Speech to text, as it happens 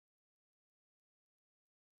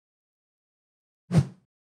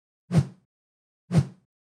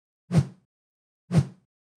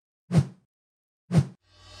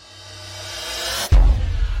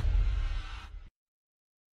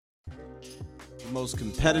Most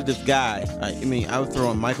competitive guy. I would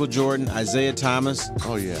throw in Michael Jordan, Isaiah Thomas,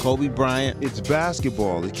 Oh, yeah. Kobe Bryant. It's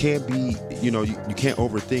basketball. It can't be, you can't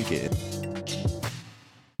overthink it.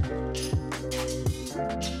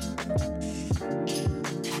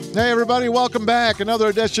 Hey, everybody, welcome back. Another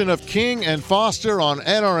edition of King and Foster on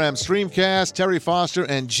NRM Streamcast. Terry Foster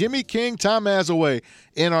and Jimmy King, Tom Mazaway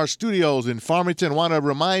in our studios in Farmington. Want to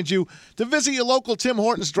remind you to visit your local Tim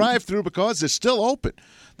Hortons drive-thru because it's still open.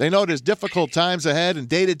 They know there's difficult times ahead and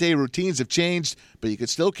day-to-day routines have changed, but you can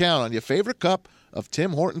still count on your favorite cup of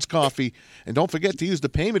Tim Hortons coffee. And don't forget to use the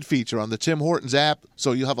payment feature on the Tim Hortons app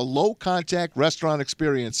so you have a low-contact restaurant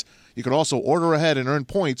experience. You can also order ahead and earn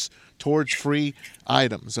points towards free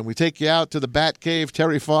items. And we take you out to the Bat Cave,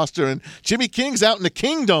 Terry Foster, and Jimmy King's out in the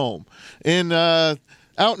Kingdome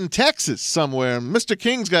out in Texas somewhere. Mr.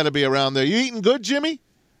 King's got to be around there. You eating good, Jimmy?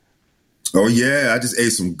 Oh, yeah. I just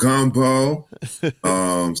ate some gumbo,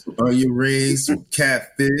 some onion rings, some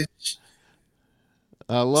catfish.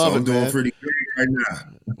 I love it, I'm doing man. pretty good right now.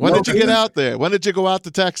 When did you get out there? When did you go out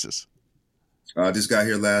to Texas? I just got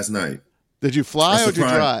here last night. Did you fly or did you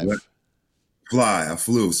drive? I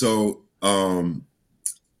flew. So, before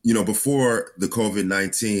the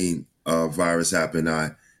COVID-19 virus happened,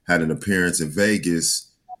 I had an appearance in Vegas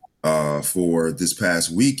for this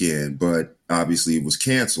past weekend, but obviously it was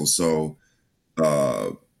canceled. So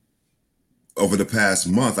over the past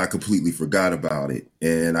month, I completely forgot about it.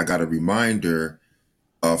 And I got a reminder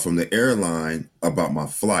from the airline about my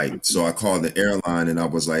flight. So I called the airline and I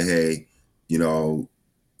was like, hey,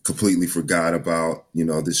 completely forgot about,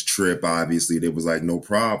 this trip. Obviously, they was like, no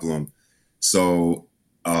problem. So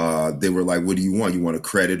they were like, what do you want? You want a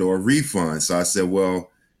credit or a refund? So I said, well,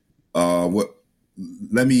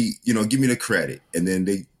 let me, give me the credit. And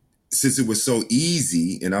then since it was so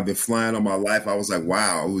easy and I've been flying all my life, I was like,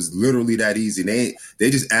 wow, it was literally that easy.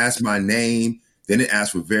 They just asked my name. They didn't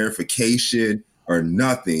ask for verification or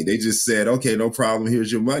nothing. They just said, okay, no problem.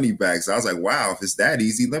 Here's your money back. So I was like, wow, if it's that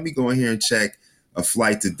easy, let me go in here and check a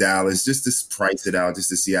flight to Dallas just to price it out, just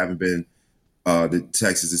to see. I haven't been to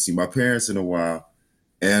Texas to see my parents in a while.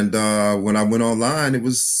 And when I went online, it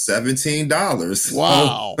was $17.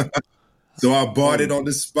 Wow. So I bought it on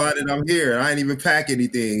the spot and I'm here. I didn't even pack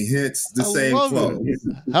anything, hence the same clothes.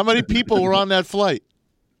 How many people were on that flight?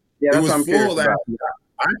 Yeah, it was full. I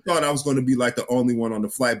thought I was going to be like the only one on the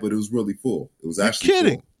flight, but it was really full. It was actually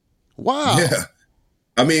kidding. Full. Wow. Yeah.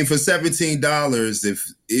 I mean, for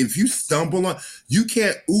 $17, if you stumble on, you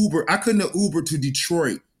can't Uber. I couldn't have Ubered to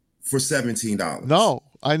Detroit for $17. No,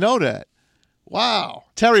 I know that. Wow.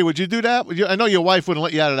 Terry, would you do that? I know your wife wouldn't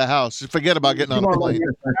let you out of the house. Forget about getting on a plane.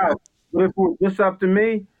 But if it was just up to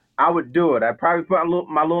me, I would do it. I'd probably put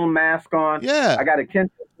my little mask on. Yeah. I got a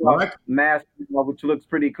Kent mask, which looks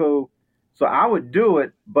pretty cool. So I would do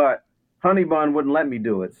it, but Honey Bun wouldn't let me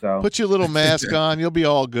do it. So put your little mask on. You'll be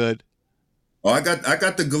all good. Oh, I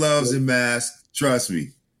got the gloves and mask. Trust me.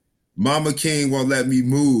 Mama King won't let me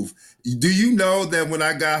move. Do you know that when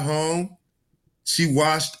I got home, she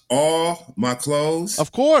washed all my clothes?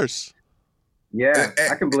 Of course. Yeah,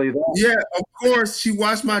 I can believe that. Yeah, of course. She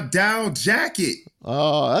washed my down jacket.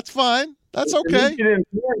 Oh, that's fine. That's okay. She didn't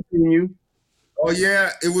quarantine you. Oh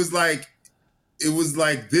yeah, it was like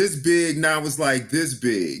this big. Now it's like this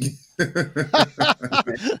big.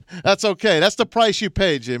 That's okay. That's the price you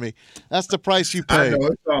pay, Jimmy. That's the price you pay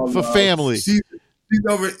for family. She's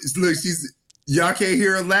over. Look, y'all can't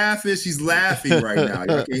hear her laughing. She's laughing right now.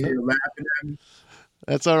 Y'all can't hear her laughing at me.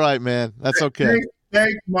 That's all right, man. That's okay.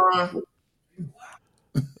 Thanks, Mom.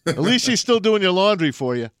 At least she's still doing your laundry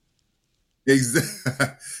for you. Exactly.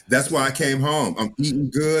 That's why I came home. I'm eating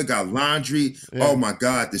good, got laundry. Yeah. Oh my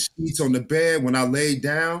God, the sheets on the bed when I laid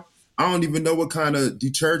down, I don't even know what kind of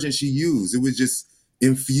detergent she used. It was just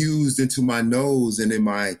infused into my nose and in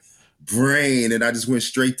my brain, and I just went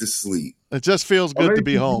straight to sleep. It just feels good to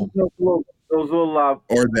be home. Those little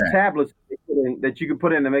tablets that you can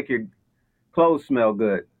put in to make your clothes smell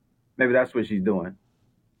good. Maybe that's what she's doing.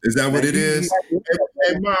 Is that what it is?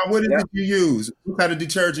 Hey, Mom, what is it you use? What kind of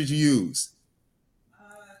detergent you use?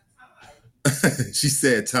 She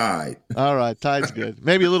said Tide. All right, Tide's good.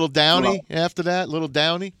 Maybe a little Downy after that, little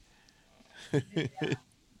Downy.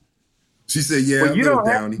 She said, yeah, well, you don't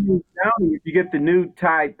Downy. Have to use Downy if you get the new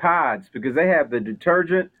Tide Pods because they have the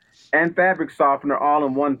detergent and fabric softener all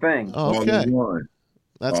in one thing. Oh, okay. All in one.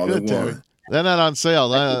 That's all good, Terry. They're not on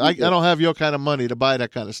sale. I don't have your kind of money to buy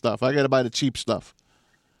that kind of stuff. I got to buy the cheap stuff.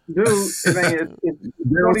 Dude, it's they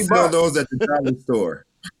don't sell those at the dollar store.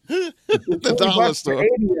 The dollar store.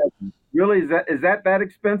 Really? Is that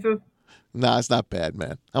expensive? Nah, it's not bad,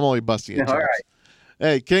 man. I'm only busting your chops. All right.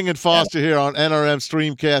 Hey, King and Foster here on NRM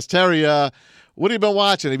Streamcast. Terry, What have you been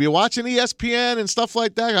watching? Have you been watching ESPN and stuff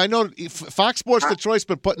like that? I know Fox Sports Detroit's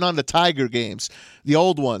been putting on the Tiger games, the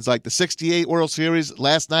old ones, like the 68 World Series.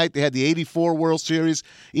 Last night they had the 84 World Series.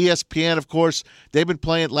 ESPN, of course, they've been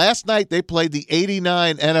playing. Last night they played the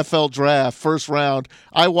 89 NFL Draft, first round.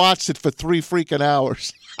 I watched it for 3 freaking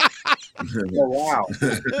hours. Oh, wow.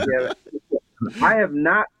 Yeah. I have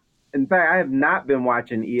not been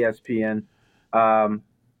watching ESPN.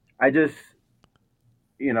 I just,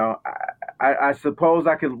 I suppose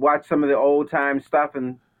I could watch some of the old time stuff,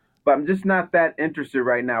 but I'm just not that interested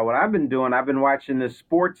right now. What I've been doing, I've been watching this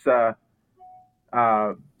sports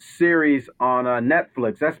series on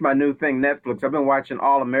Netflix. That's my new thing, Netflix. I've been watching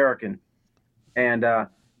All American, and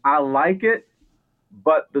I like it,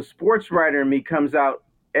 but the sports writer in me comes out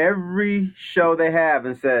every show they have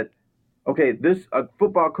and said, okay, a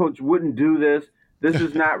football coach wouldn't do this. This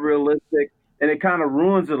is not realistic. And it kind of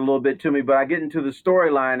ruins it a little bit to me, but I get into the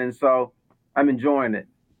storyline, and so I'm enjoying it.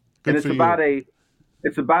 Good and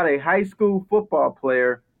it's about a high school football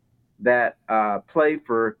player that played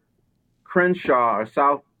for Crenshaw or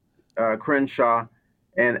South Crenshaw,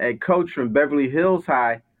 and a coach from Beverly Hills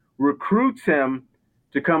High recruits him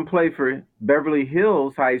to come play for Beverly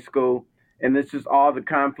Hills High School, and this is all the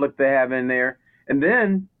conflict they have in there. And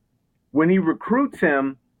then when he recruits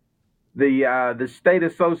him, the state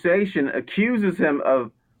association accuses him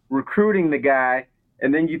of recruiting the guy,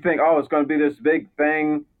 and then you think, oh, it's going to be this big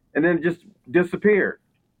thing, and then it just disappeared.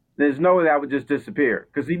 There's no way that would just disappear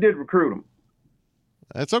because he did recruit him.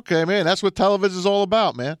 That's okay, man. That's what television's all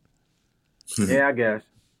about, man. Yeah, I guess.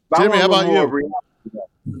 Jimmy, how about you?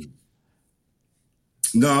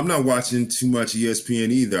 No, I'm not watching too much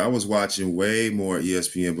ESPN either. I was watching way more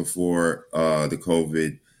ESPN before the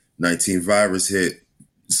COVID-19 virus hit.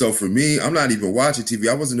 So for me, I'm not even watching TV.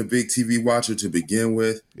 I wasn't a big TV watcher to begin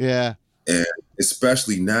with. Yeah. And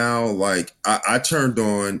especially now, like I turned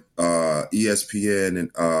on ESPN and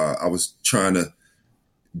I was trying to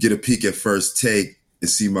get a peek at First Take and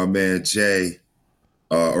see my man Jay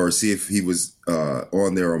or see if he was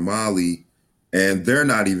on there or Molly, and they're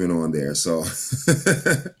not even on there. So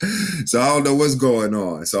so I don't know what's going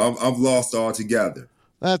on. So I'm lost altogether.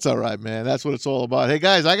 That's all right, man. That's what it's all about. Hey,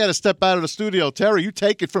 guys, I got to step out of the studio. Terry, you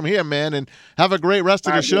take it from here, man, and have a great rest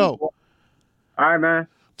of the show. All right, man.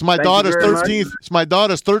 It's my daughter's 13th. It's my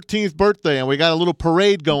daughter's 13th birthday, and we got a little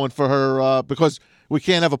parade going for her because we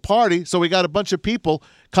can't have a party. So we got a bunch of people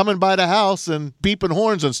coming by the house and beeping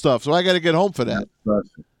horns and stuff. So I got to get home for that. So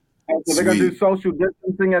they're going to do social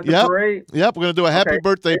distancing at the parade? Yep, we're going to do a happy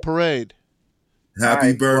birthday parade.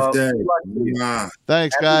 Happy birthday.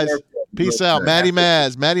 Thanks, guys. Peace out. Matty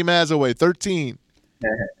Maz away, 13.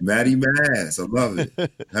 Matty Maz. I love it.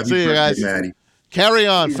 Happy See you guys. Matty. Carry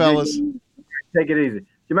on, fellas. Take it easy.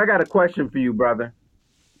 Jim, I got a question for you, brother.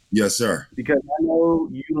 Yes, sir. Because I know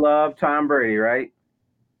you love Tom Brady, right?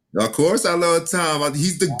 Of course I love Tom.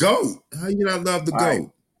 He's the GOAT. How you not love the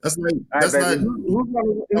GOAT? That's like that's not.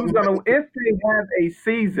 Who's gonna if they have a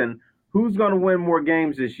season, who's gonna win more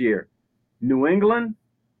games this year? New England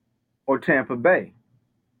or Tampa Bay?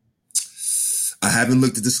 I haven't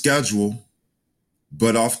looked at the schedule,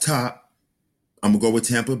 but off top, I'm gonna go with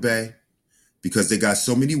Tampa Bay because they got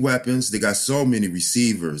so many weapons, they got so many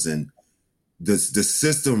receivers, and the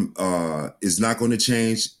system is not going to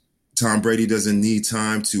change. Tom Brady doesn't need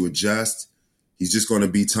time to adjust. He's just going to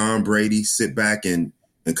be Tom Brady, sit back and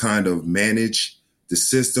kind of manage the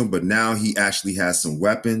system. But now he actually has some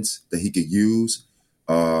weapons that he could use.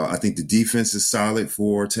 I think the defense is solid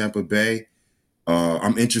for Tampa Bay.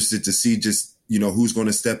 I'm interested to see just, who's going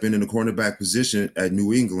to step in the cornerback position at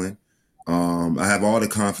New England. I have all the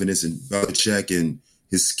confidence in Belichick and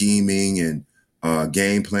his scheming and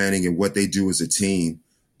game planning and what they do as a team.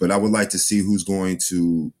 But I would like to see who's going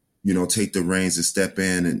to, take the reins and step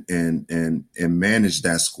in and manage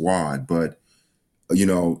that squad. But,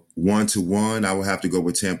 1-to-1, I would have to go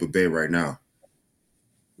with Tampa Bay right now.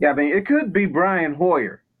 Yeah, I mean, it could be Brian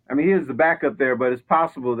Hoyer. I mean, he is the backup there, but it's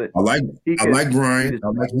possible that I like Brian. I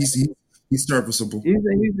like he's serviceable. He's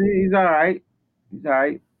all right. He's all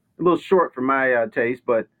right. A little short for my taste,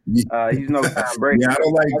 but he's no Tom Brady. Yeah, I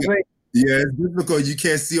don't like. It's difficult. You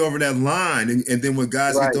can't see over that line, and then when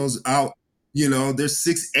guys get those out, they're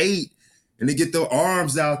 6'8", and they get their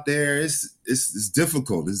arms out there. It's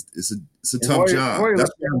difficult. It's a tough job.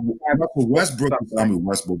 That's why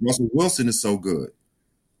Russell Wilson is so good.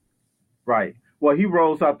 Right. Well, he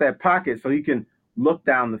rolls out that pocket so he can look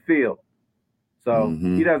down the field. So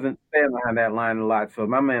he doesn't stand behind that line a lot. So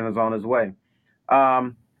my man is on his way.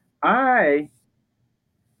 By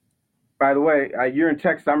the way, you're in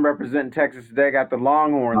Texas. I'm representing Texas today. I got the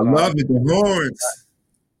Longhorns. I love it. The Horns.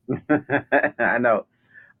 I know.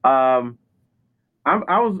 Um,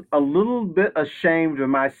 I was a little bit ashamed of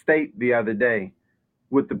my state the other day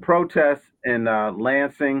with the protests in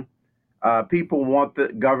Lansing. People want the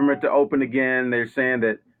government to open again. They're saying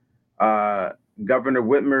that uh, Governor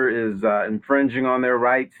Whitmer is infringing on their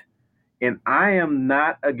rights. And I am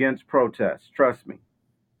not against protests. Trust me.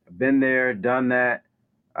 I've been there, done that.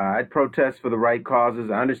 I'd protest for the right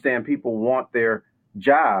causes. I understand people want their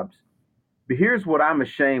jobs. But here's what I'm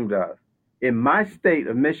ashamed of. In my state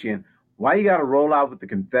of Michigan, why you got to roll out with the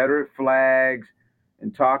Confederate flags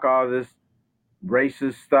and talk all this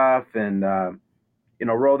racist stuff and,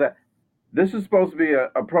 roll that. This is supposed to be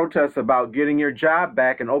a protest about getting your job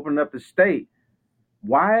back and opening up the state.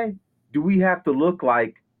 Why do we have to look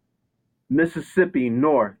like Mississippi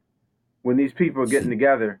North when these people are getting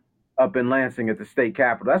together up in Lansing at the state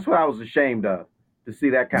capitol? That's what I was ashamed of, to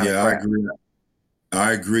see that kind of Yeah, I crap. agree.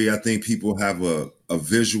 I agree. I think people have a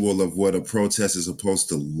visual of what a protest is supposed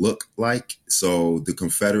to look like. So the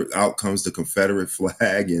Confederate out comes the Confederate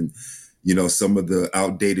flag and, some of the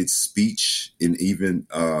outdated speech and even,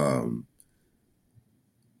 on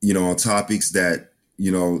topics that,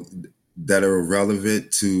 that are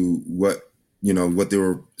irrelevant to what they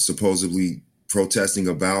were supposedly protesting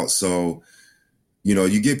about. So,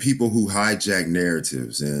 you get people who hijack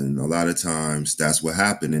narratives, and a lot of times that's what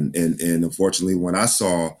happened. And unfortunately, when I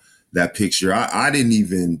saw that picture, I didn't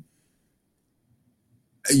even,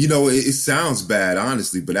 it sounds bad,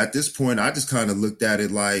 honestly, but at this point, I just kind of looked at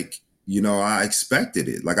it like, I expected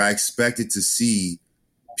it. Like I expected to see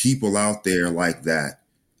people out there like that,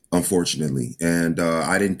 unfortunately. And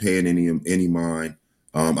I didn't pay it any mind.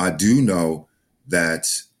 I do know that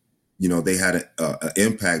they had an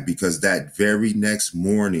impact because that very next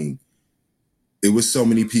morning, it was so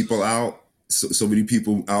many people out, so many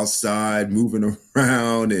people outside moving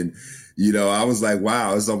around. And, I was like,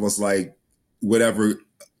 wow, it's almost like whatever,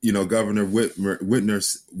 Governor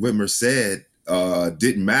Whitmer said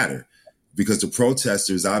didn't matter because the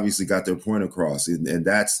protesters obviously got their point across. And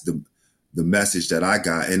that's the message that I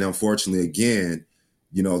got. And unfortunately, again,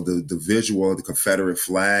 the visual of the Confederate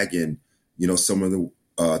flag and, some of the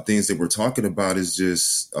things that we're talking about is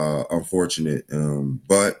just unfortunate.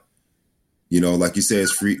 But, like you said,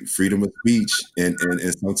 it's freedom of speech. And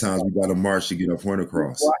sometimes we got to march to get our point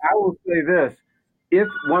across. Well, I will say this. If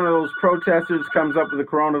one of those protesters comes up with the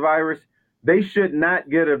coronavirus, they should not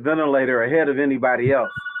get a ventilator ahead of anybody else.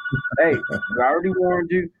 Hey, I already warned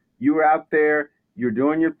you. You were out there. You're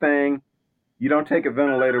doing your thing. You don't take a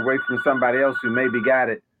ventilator away from somebody else who maybe got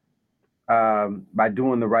it by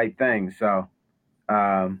doing the right thing. So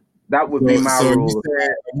that would be my rule. You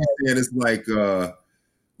saying it's like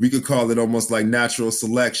we could call it almost like natural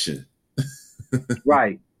selection.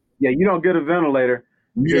 Right. Yeah, you don't get a ventilator.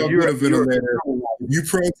 You don't get a ventilator. You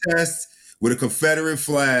protest with a Confederate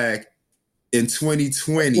flag in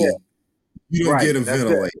 2020. Yeah. You don't get a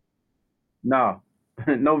ventilator. No,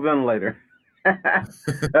 no ventilator.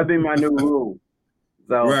 That'd be my new rule.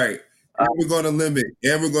 So, right. And we're going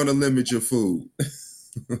to limit your food.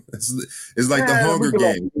 It's like the Hunger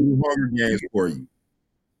Games for you.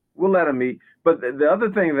 We'll let them eat. But the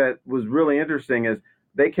other thing that was really interesting is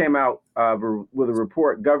they came out with a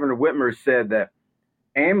report. Governor Whitmer said that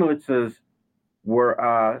ambulances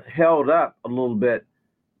were held up a little bit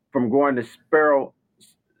from going to Sparrow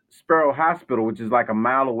Hospital, which is like a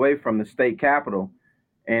mile away from the state capitol.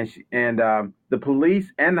 And the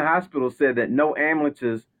police and the hospital said that no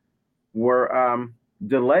ambulances were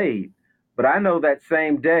delayed. But I know that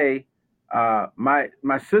same day, my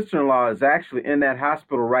sister-in-law is actually in that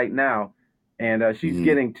hospital right now, and she's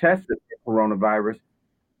getting tested for coronavirus.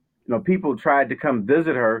 People tried to come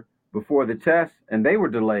visit her before the test, and they were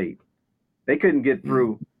delayed. They couldn't get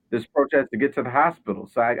through this protest to get to the hospital.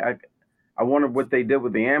 So I wonder what they did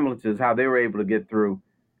with the ambulances, how they were able to get through.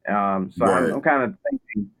 I'm kind of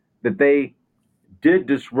thinking that they did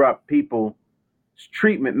disrupt people's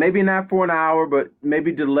treatment, maybe not for an hour, but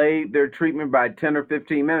maybe delayed their treatment by 10 or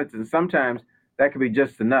 15 minutes. And sometimes that could be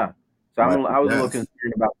just enough. So I was a little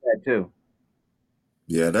concerned about that too.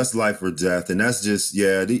 Yeah, that's life or death. And that's just,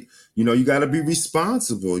 you got to be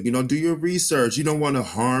responsible, do your research. You don't want to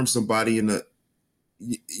harm somebody in for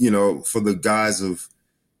the guise of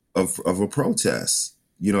a protest.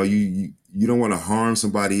 You don't want to harm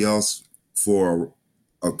somebody else for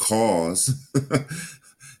a cause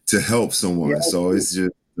to help someone. Yeah, so it's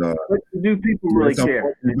just do people really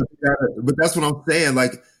care? But that's what I'm saying.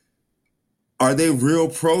 Like, are they real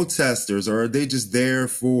protesters, or are they just there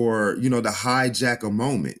for to hijack a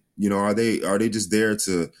moment? Are they just there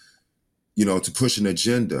to to push an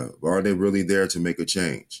agenda, or are they really there to make a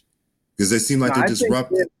change? Because they seem like No, they're I think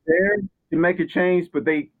disruptive. they're there to make a change, but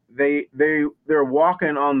they're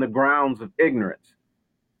walking on the grounds of ignorance.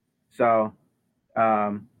 So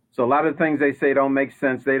so a lot of things they say don't make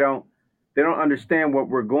sense. They don't understand what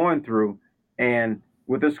we're going through. And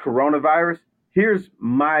with this coronavirus, here's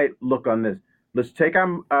my look on this. Let's take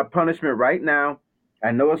our punishment right now.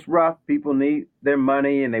 I know it's rough. People need their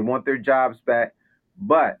money and they want their jobs back.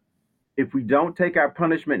 But if we don't take our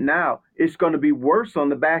punishment now, it's going to be worse on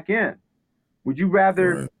the back end. Would you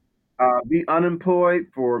rather Right. be unemployed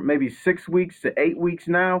for maybe 6 weeks to 8 weeks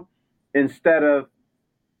now instead of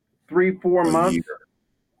 3, 4 months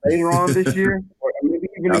A later on this year, or maybe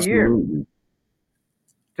even a year? Absolutely.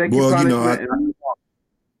 Take your Well, punishment and move on.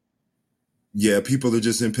 yeah, people are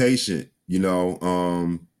just impatient,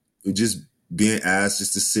 just being asked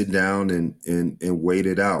just to sit down and wait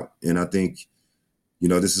it out. And I think,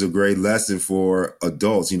 this is a great lesson for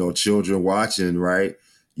adults, children watching, right?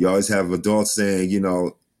 You always have adults saying,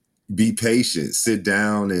 be patient, sit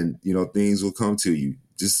down, and, things will come to you.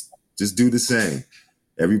 Just do the same.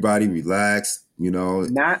 Everybody relax,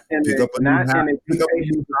 Not in pick a up a new not in hobby, a pick up a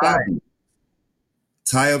patient new society. hobby,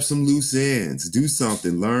 tie up some loose ends, do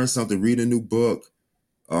something, learn something, read a new book.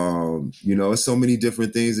 It's so many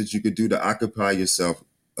different things that you could do to occupy yourself.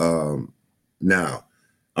 Now,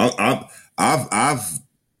 I've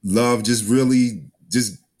loved just really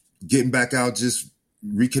just getting back out, just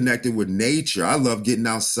reconnecting with nature. I love getting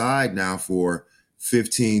outside now for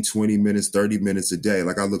 15, 20 minutes, 30 minutes a day.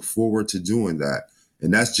 Like I look forward to doing that.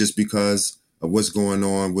 And that's just because of what's going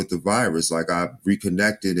on with the virus. Like I've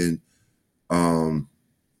reconnected and,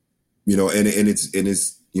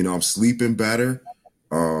 it's, I'm sleeping better.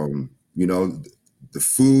 The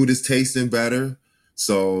food is tasting better.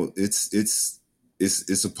 So it's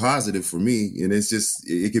a positive for me. And it's just,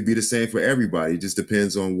 it could be the same for everybody. It just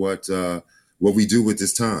depends on what we do with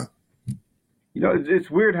this time. It's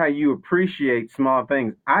weird how you appreciate small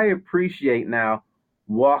things. I appreciate now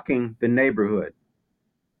walking the neighborhood.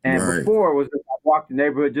 And Right. before it was just I walked the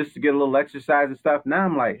neighborhood just to get a little exercise and stuff. Now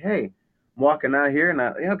I'm like, hey, I'm walking out here and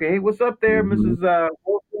okay, hey, what's up there, Mhm. Mrs.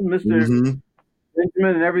 Wilson, Mr. Mm-hmm.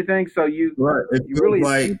 Benjamin, and everything. So Right. It you feels really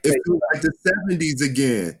like appreciate the 70s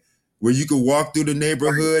again, where you could walk through the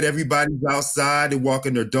neighborhood, everybody's outside, they're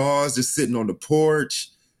walking their dogs, they're sitting on the porch,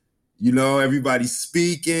 everybody's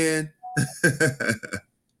speaking.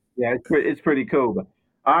 Yeah, it's pretty cool. But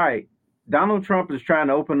all right, Donald Trump is trying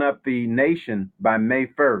to open up the nation by May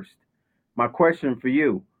 1st. My question for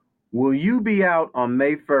you: will you be out on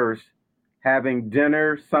May 1st having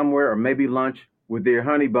dinner somewhere or maybe lunch with your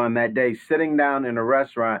honey bun that day, sitting down in a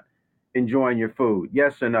restaurant enjoying your food?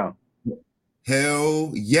 Yes or no?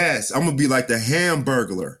 Hell yes. I'm gonna be like the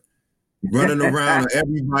Hamburglar running around on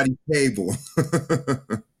everybody's table.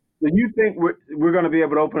 Do you think we're going to be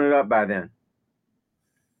able to open it up by then?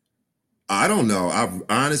 I don't know.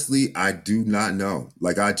 I do not know.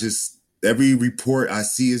 Like every report I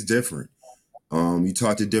see is different. You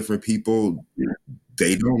talk to different people,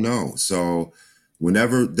 they don't know. So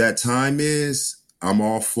whenever that time is, I'm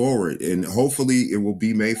all for it. And hopefully it will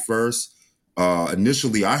be May 1st.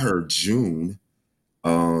 Initially I heard June.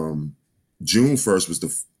 June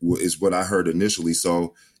 1st is what I heard initially.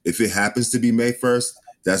 So if it happens to be May 1st,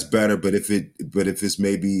 that's better. But if it's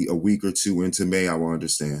maybe a week or two into May, I will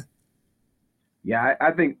understand. Yeah,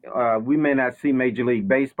 I think we may not see Major League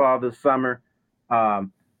Baseball this summer. I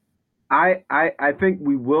think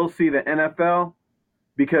we will see the NFL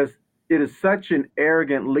because it is such an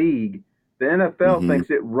arrogant league. The NFL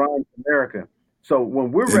thinks it runs America. So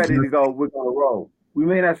when we're ready to go, we're going to roll. We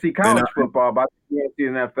may not see college football, but we may see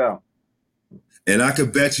the NFL. And I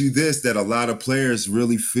could bet you this, that a lot of players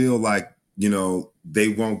really feel like, they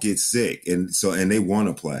won't get sick. And they want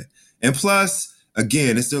to play. And plus,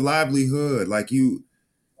 again, it's their livelihood. Like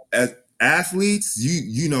as athletes,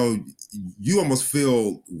 you almost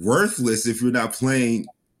feel worthless if you're not playing,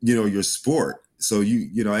 your sport. So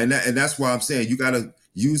and that's why I'm saying you got to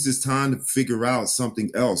use this time to figure out something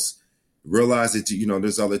else. Realize that,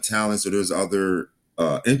 there's other talents or there's other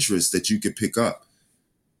interests that you could pick up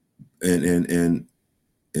and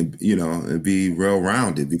be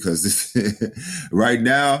well-rounded, because this right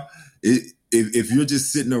now, if you're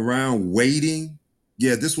just sitting around waiting,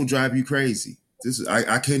 this will drive you crazy.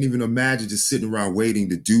 I can't even imagine just sitting around waiting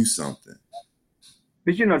to do something.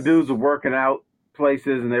 But dudes are working out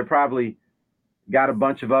places, and they're probably got a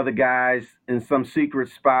bunch of other guys in some secret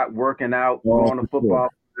spot working out, throwing a football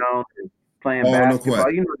down, playing basketball. No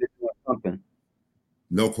they're doing something.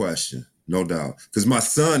 No question, no doubt. Because my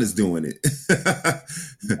son is doing it.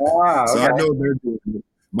 Wow, so okay. I know they're doing it.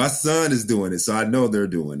 My son is doing it, so I know they're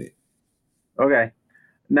doing it. Okay.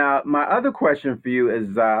 Now, my other question for you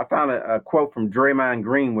is I found a quote from Draymond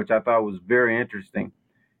Green, which I thought was very interesting.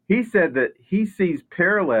 He said that he sees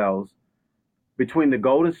parallels between the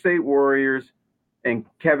Golden State Warriors and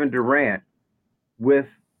Kevin Durant with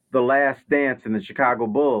The Last Dance in the Chicago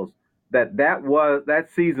Bulls. That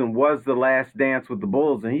season was the last dance with the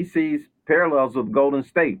Bulls, and he sees parallels with Golden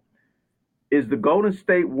State. Is the Golden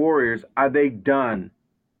State Warriors, are they done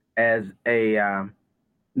as a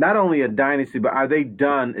not only a dynasty, but are they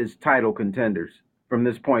done as title contenders from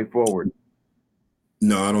this point forward?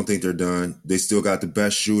 No, I don't think they're done. They still got the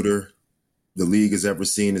best shooter the league has ever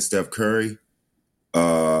seen in Steph Curry,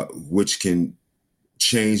 which can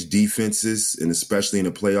change defenses, and especially in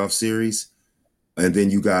a playoff series. And then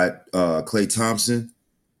you got Klay Thompson,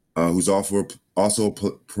 who's also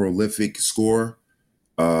a prolific scorer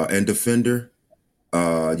and defender.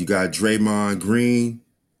 You got Draymond Green,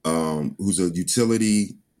 who's a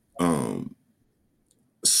utility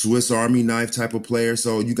Swiss Army knife type of player.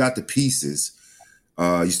 So you got the pieces.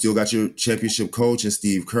 You still got your championship coach and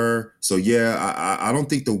Steve Kerr. So yeah, I don't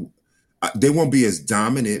think they won't be as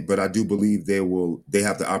dominant, but I do believe they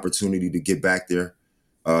have the opportunity to get back there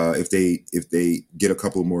if they get a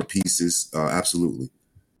couple more pieces. Absolutely.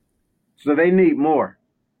 So they need more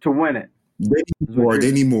to win it. They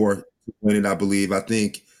need more to win it, I believe. I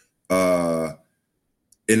think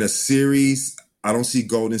in a series, I don't see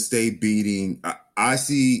Golden State beating. I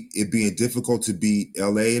see it being difficult to beat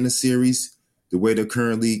LA in a series the way they're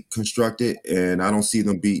currently constructed, and I don't see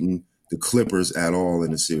them beating the Clippers at all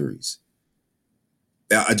in a series.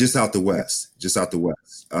 Just out the West.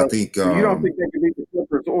 I think you don't think they can beat the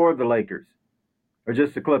Clippers or the Lakers, or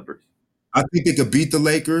just the Clippers? I think they could beat the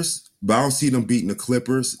Lakers, but I don't see them beating the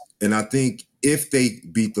Clippers. And I think if they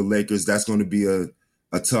beat the Lakers, that's going to be a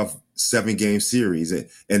tough 7-game series.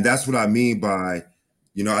 And that's what I mean by,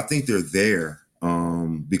 I think they're there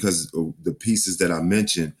because of the pieces that I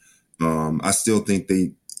mentioned. I still think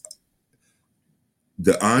the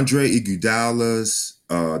Andre Iguodala's,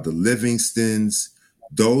 the Livingstons,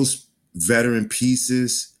 those veteran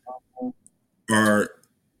pieces are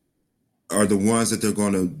the ones that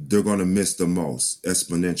they're gonna miss the most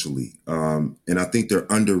exponentially. And I think they're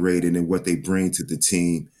underrated in what they bring to the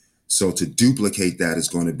team. So to duplicate that is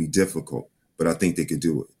going to be difficult, but I think they could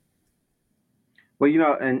do it. Well,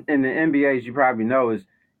 in the NBA, as you probably know, is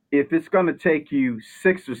if it's going to take you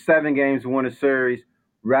 6 or 7 games to win a series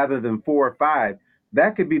rather than 4 or 5,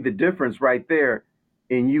 that could be the difference right there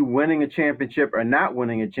in you winning a championship or not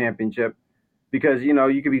winning a championship, because,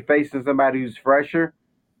 you could be facing somebody who's fresher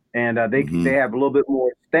and they have a little bit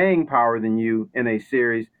more staying power than you in a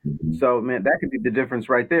series. Mm-hmm. So, man, that could be the difference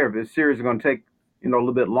right there. If the series is going to take, a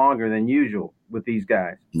little bit longer than usual with these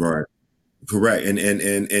guys. Right. Correct.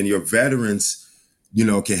 And your veterans,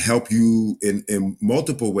 can help you in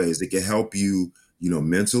multiple ways. They can help you,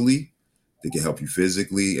 mentally. They can help you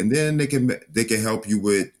physically, and then they can help you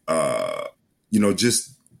with,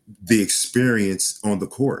 just the experience on the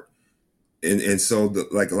court. And so,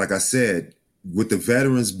 like I said, with the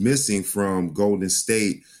veterans missing from Golden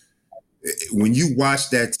State, when you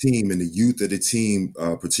watch that team and the youth of the team,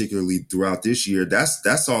 particularly throughout this year,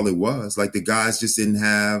 that's all it was. Like the guys just didn't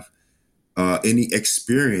have any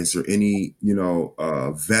experience or any,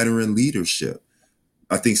 veteran leadership.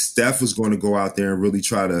 I think Steph was going to go out there and really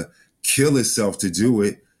try to kill himself to do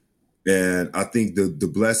it. And I think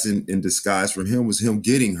the blessing in disguise for him was him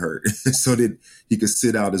getting hurt so that he could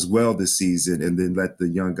sit out as well this season and then let the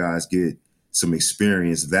young guys get some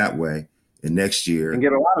experience that way. And next year, and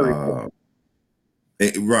get a lottery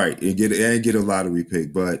pick. And get a lottery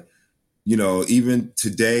pick. But even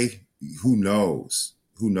today, who knows?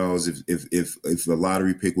 Who knows if a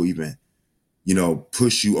lottery pick will even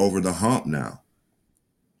push you over the hump now?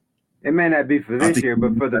 It may not be for this year,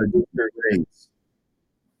 but for the future.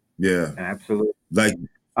 Yeah, absolutely. Like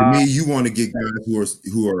for me, you want to get guys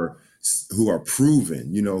who are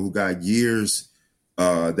proven. Who got years.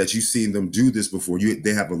 That you've seen them do this before.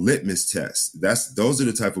 They have a litmus test. Those are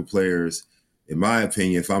the type of players, in my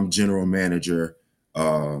opinion, if I'm general manager,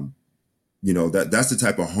 that's the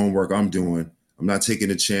type of homework I'm doing. I'm not taking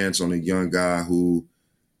a chance on a young guy who,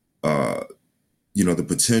 the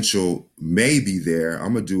potential may be there.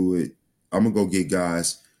 I'm gonna do it. I'm gonna go get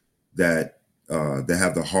guys that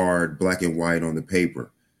have the hard black and white on the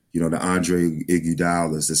paper. The Andre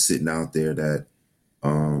Iguodala's that's sitting out there that.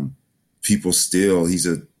 People he's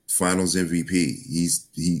a finals MVP.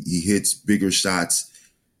 He hits bigger shots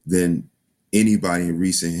than anybody in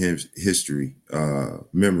recent history,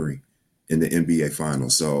 memory in the NBA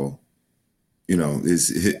finals. So, you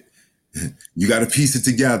got to piece it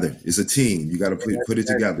together. It's a team. You got to put it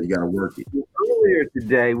together. You got to work it. earlier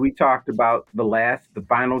today, we talked about the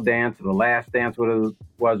final dance, or the last dance, what it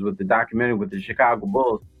was with the documentary with the Chicago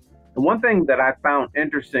Bulls. And one thing that I found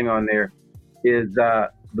interesting on there is the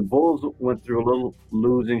Bulls went through a little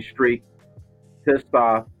losing streak, pissed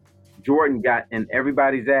off. Jordan got in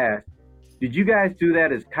everybody's ass. Did you guys do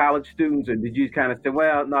that as college students, or did you kind of say,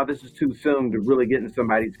 well, no, this is too soon to really get in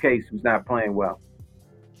somebody's case who's not playing well?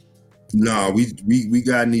 No, we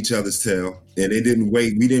got in each other's tail, and it didn't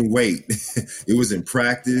wait. We didn't wait. It was in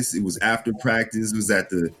practice. It was after practice. It was at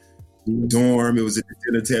the dorm. It was at the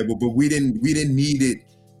dinner table. But we didn't need it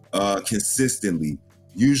consistently.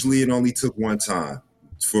 Usually, it only took one time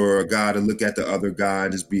for a guy to look at the other guy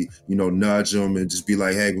and just be, nudge him and just be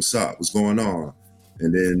like, "Hey, what's up? What's going on?"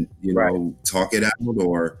 And then talk it out,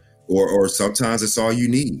 or sometimes it's all you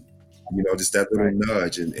need. Just that little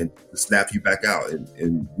nudge and snap you back out.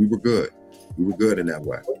 And we were good. We were good in that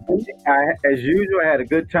way. As usual, I had a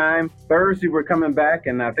good time. Thursday, we're coming back,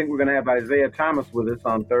 and I think we're going to have Isaiah Thomas with us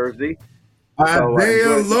on Thursday.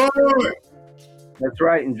 Isaiah Lord! That's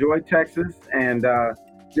right. Enjoy Texas, and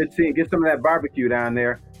good seeing. Get some of that barbecue down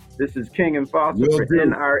there. This is King and Foster for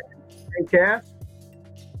NRM Cast.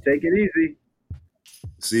 Take it easy.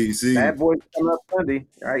 See. Bad Boys coming up Sunday.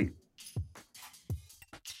 All right.